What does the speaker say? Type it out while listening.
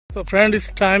So friend, it's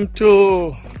time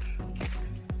to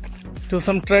do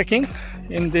some trekking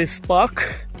in this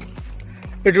park.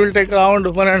 It will take around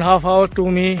 1.5 hours to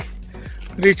me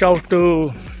reach out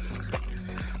to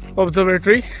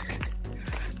observatory.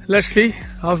 Let's see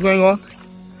how's going on.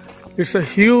 It's a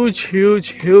huge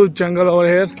jungle over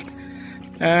here,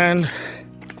 and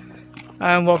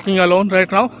I am walking alone right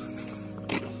now.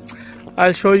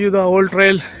 I'll show you the whole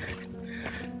trail.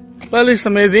 Well, it's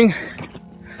amazing.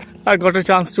 I got a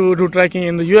chance to do trekking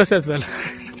in the US as well.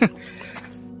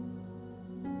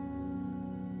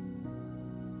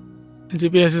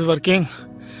 GPS is working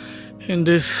in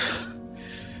this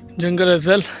jungle as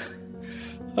well.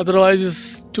 Otherwise,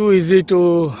 it's too easy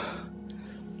to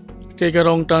take a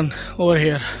wrong turn over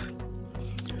here.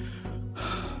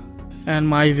 And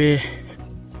my way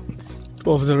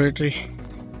to observatory.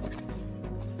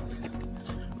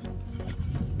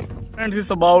 And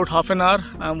it's about half an hour.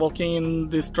 I'm walking in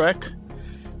this track,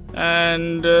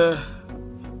 and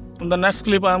in the next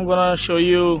clip I'm gonna show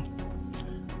you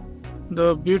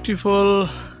the beautiful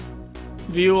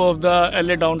view of the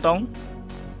LA downtown.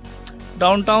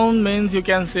 Downtown means you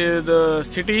can say the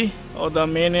city or the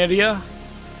main area.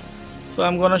 So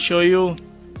I'm gonna show you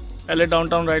LA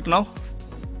downtown right now.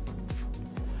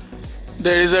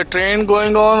 There is a train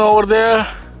going on over there.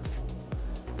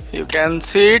 You can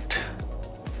see it.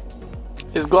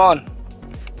 It's gone.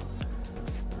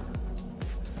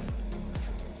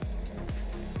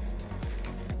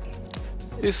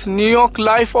 It's New York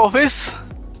Life Office.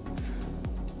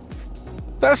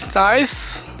 That's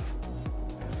nice.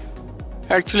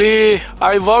 Actually,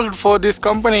 I worked for this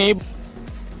company.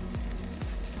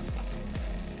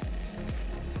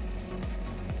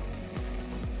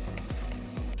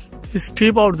 It's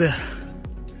steep out there.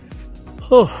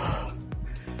 Oh,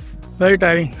 very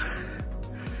tiring.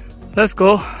 Let's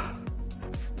go.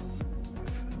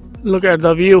 Look at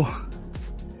the view.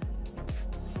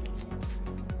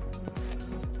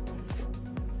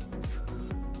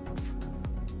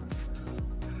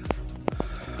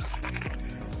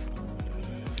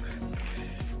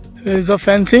 There is a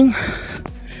fencing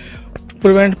to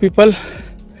prevent people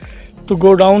to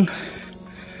go down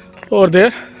over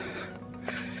there.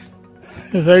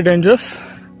 It's very dangerous,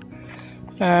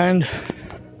 and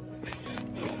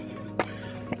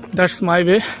that's my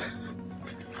way.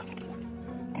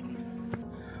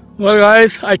 Well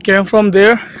guys, I came from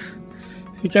there,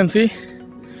 you can see,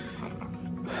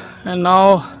 and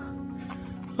now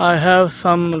I have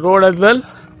some road as well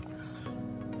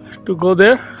to go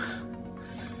there.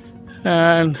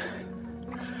 And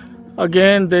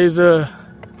again, there is a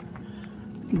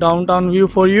downtown view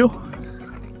for you.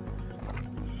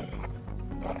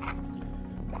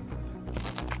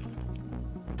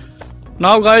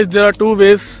 Now guys, there are two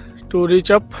ways to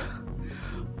reach up.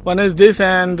 One is this,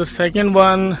 and the second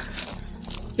one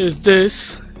is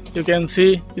this. You can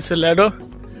see it's a ladder,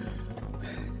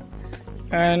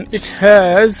 and it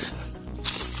has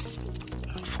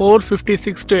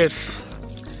 456 stairs.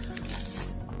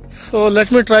 So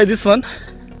let me try this one.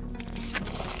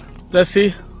 Let's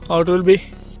see how it will be.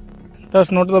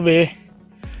 That's not the way.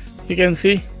 You can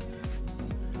see.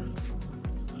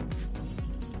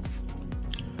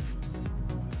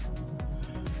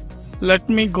 Let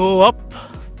me go up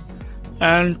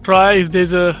and try if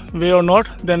there's a way or not.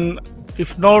 Then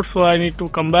if not, so I need to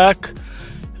come back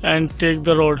and take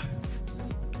the road.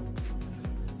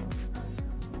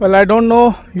 Well, I don't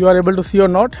know you are able to see or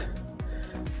not,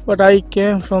 but I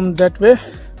came from that way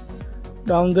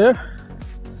down there,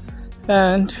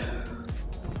 and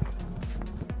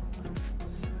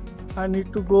I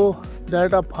need to go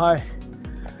that up high,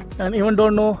 and even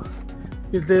don't know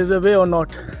if there is a way or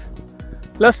not.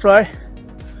 Let's try,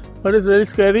 but it's very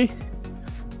scary.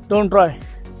 Don't try.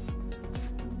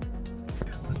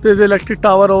 There's an electric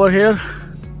tower over here,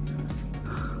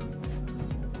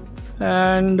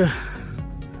 and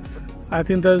I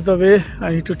think that's the way I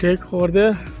need to take over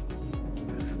there.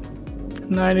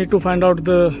 Now I need to find out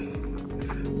the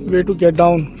way to get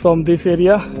down from this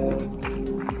area,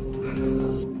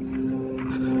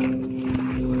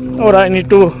 or I need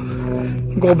to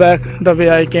go back the way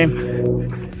I came.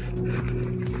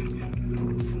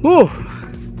 Whew.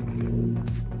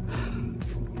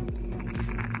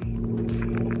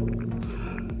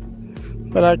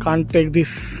 But I can't take this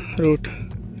route.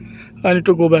 I need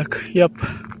to go back. Yep.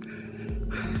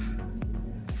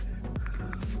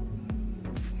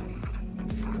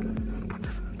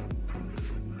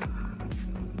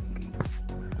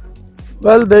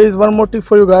 Well, there is one more tip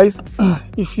for you guys.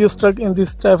 If you're stuck in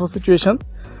this type of situation,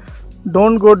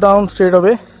 don't go down straight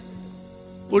away.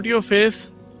 Put your face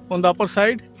on the upper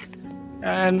side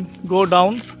and go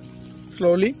down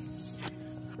slowly.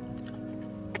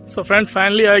 So friends,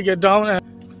 finally I get down,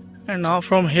 and now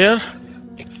from here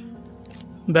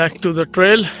back to the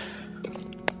trail.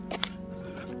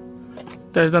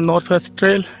 There is the northwest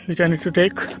trail which I need to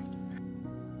take.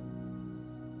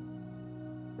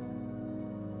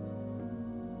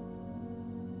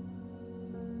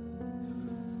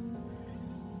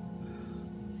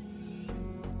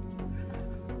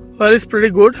 Well, it's pretty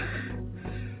good.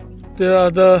 There are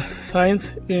the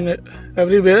signs in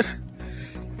everywhere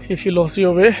if you lost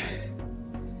your way.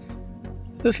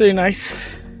 It's really nice.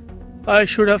 I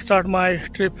should have started my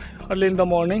trip early in the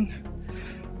morning.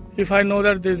 If I know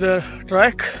that there's a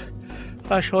track,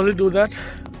 I surely do that.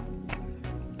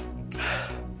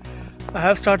 I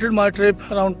have started my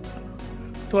trip around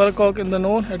 12 o'clock at the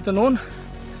noon,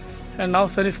 and now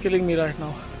sun is killing me right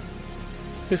now.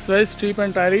 It's very steep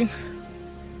and tiring.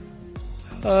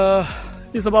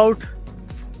 It's about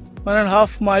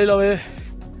 1.5 miles away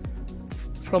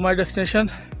from my destination,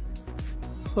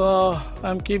 so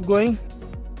I'm keep going.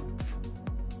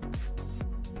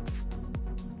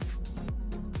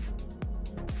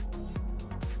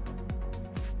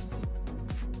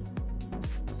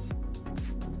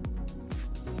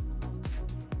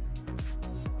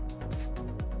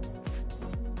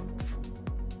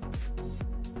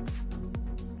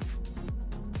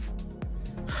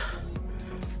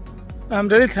 I'm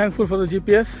really thankful for the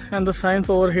GPS and the signs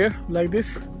over here like this,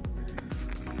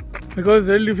 because it's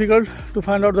really difficult to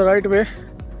find out the right way.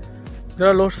 There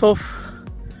are lots of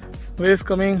ways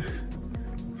coming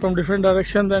from different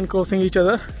directions and crossing each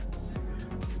other.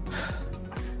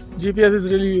 GPS is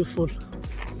really useful,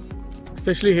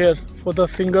 especially here for the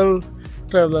single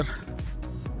traveler.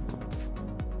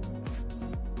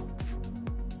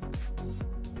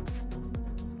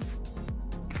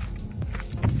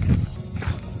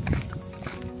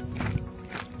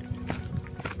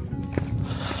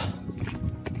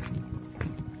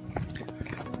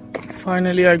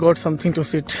 Finally, I got something to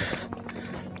sit.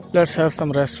 Let's have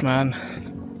some rest, man.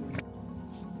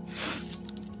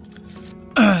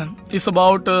 It's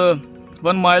about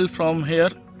 1 mile from here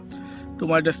to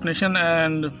my destination,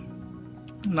 and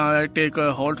now I take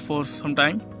a halt for some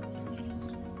time.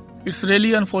 It's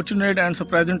really unfortunate and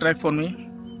surprising trek for me,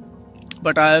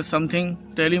 but I have something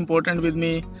really important with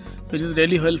me which is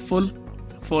really helpful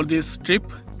for this trip.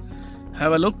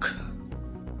 Have a look.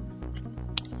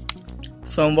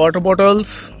 Some water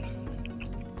bottles,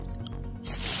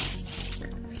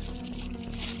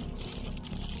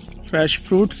 fresh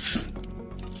fruits,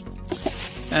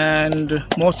 and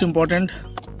most important,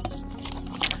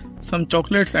 some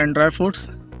chocolates and dry fruits.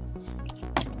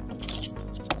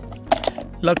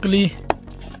 Luckily,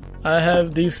 I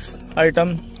have this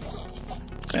item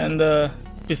and the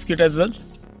biscuit as well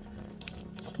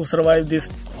to survive this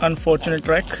unfortunate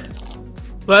trek.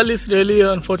 Well, it's really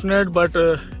unfortunate, but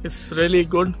it's really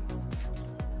good.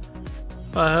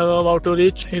 I have about to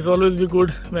reach. It's always be good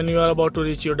when you are about to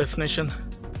reach your destination.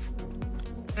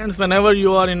 And whenever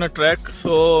you are in a trek,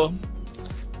 so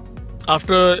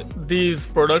after these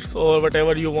products or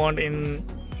whatever you want in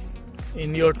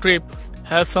your trip,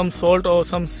 have some salt or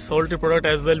some salty product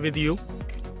as well with you.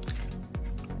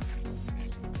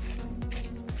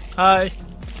 Hi.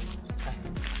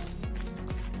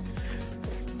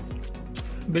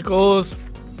 Because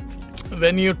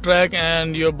when you trek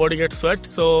and your body gets sweat,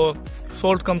 so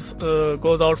salt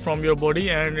goes out from your body,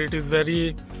 and it is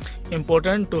very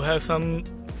important to have some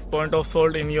point of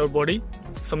salt in your body,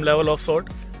 some level of salt.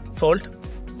 So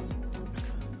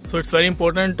it's very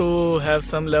important to have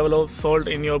some level of salt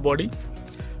in your body.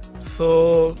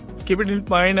 So keep it in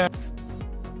mind.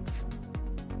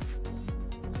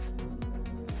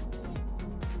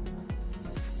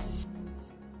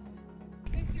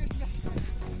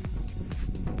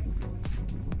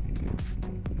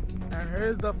 And here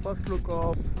is the first look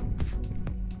of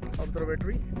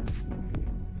observatory.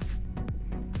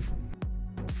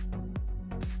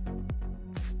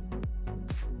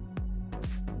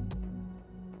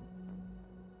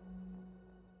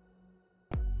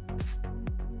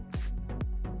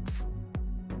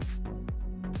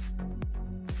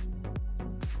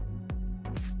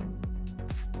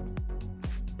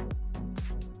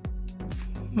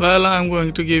 Well, I'm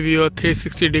going to give you a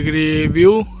 360-degree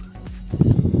view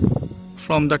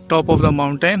from the top of the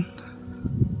mountain.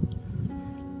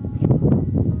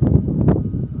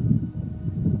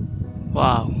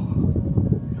 Wow.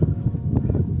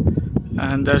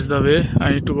 And that's the way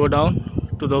I need to go down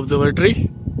to the observatory.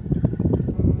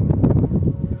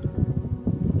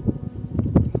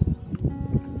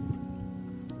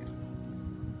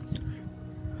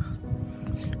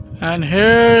 And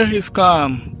here is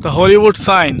come the Hollywood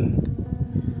sign.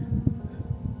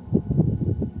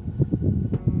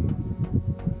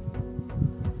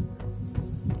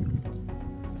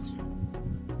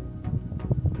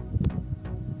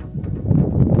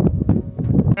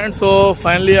 And so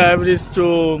finally I have reached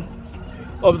to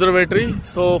observatory.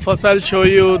 So first I'll show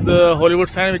you the Hollywood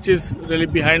sign, which is really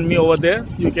behind me over there.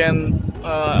 You can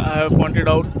I have pointed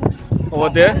out over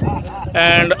there,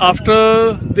 and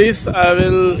after this I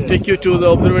will take you to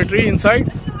the observatory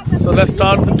inside. So let's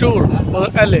start the tour for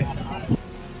LA.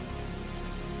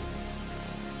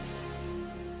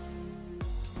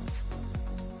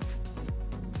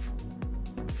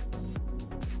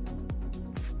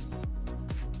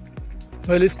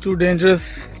 Well, it's too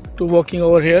dangerous to walking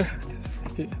over here.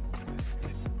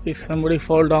 If somebody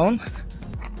fall down,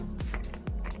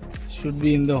 should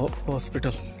be in the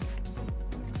hospital.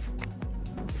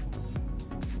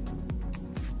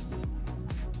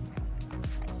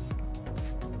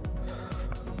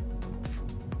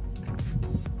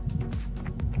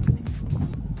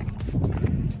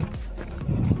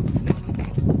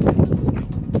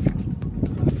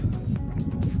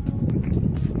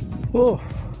 Whoa.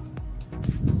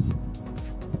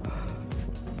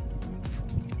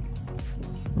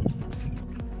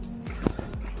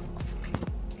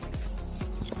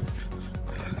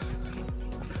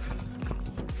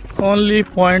 Only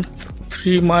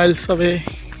 0.3 miles away.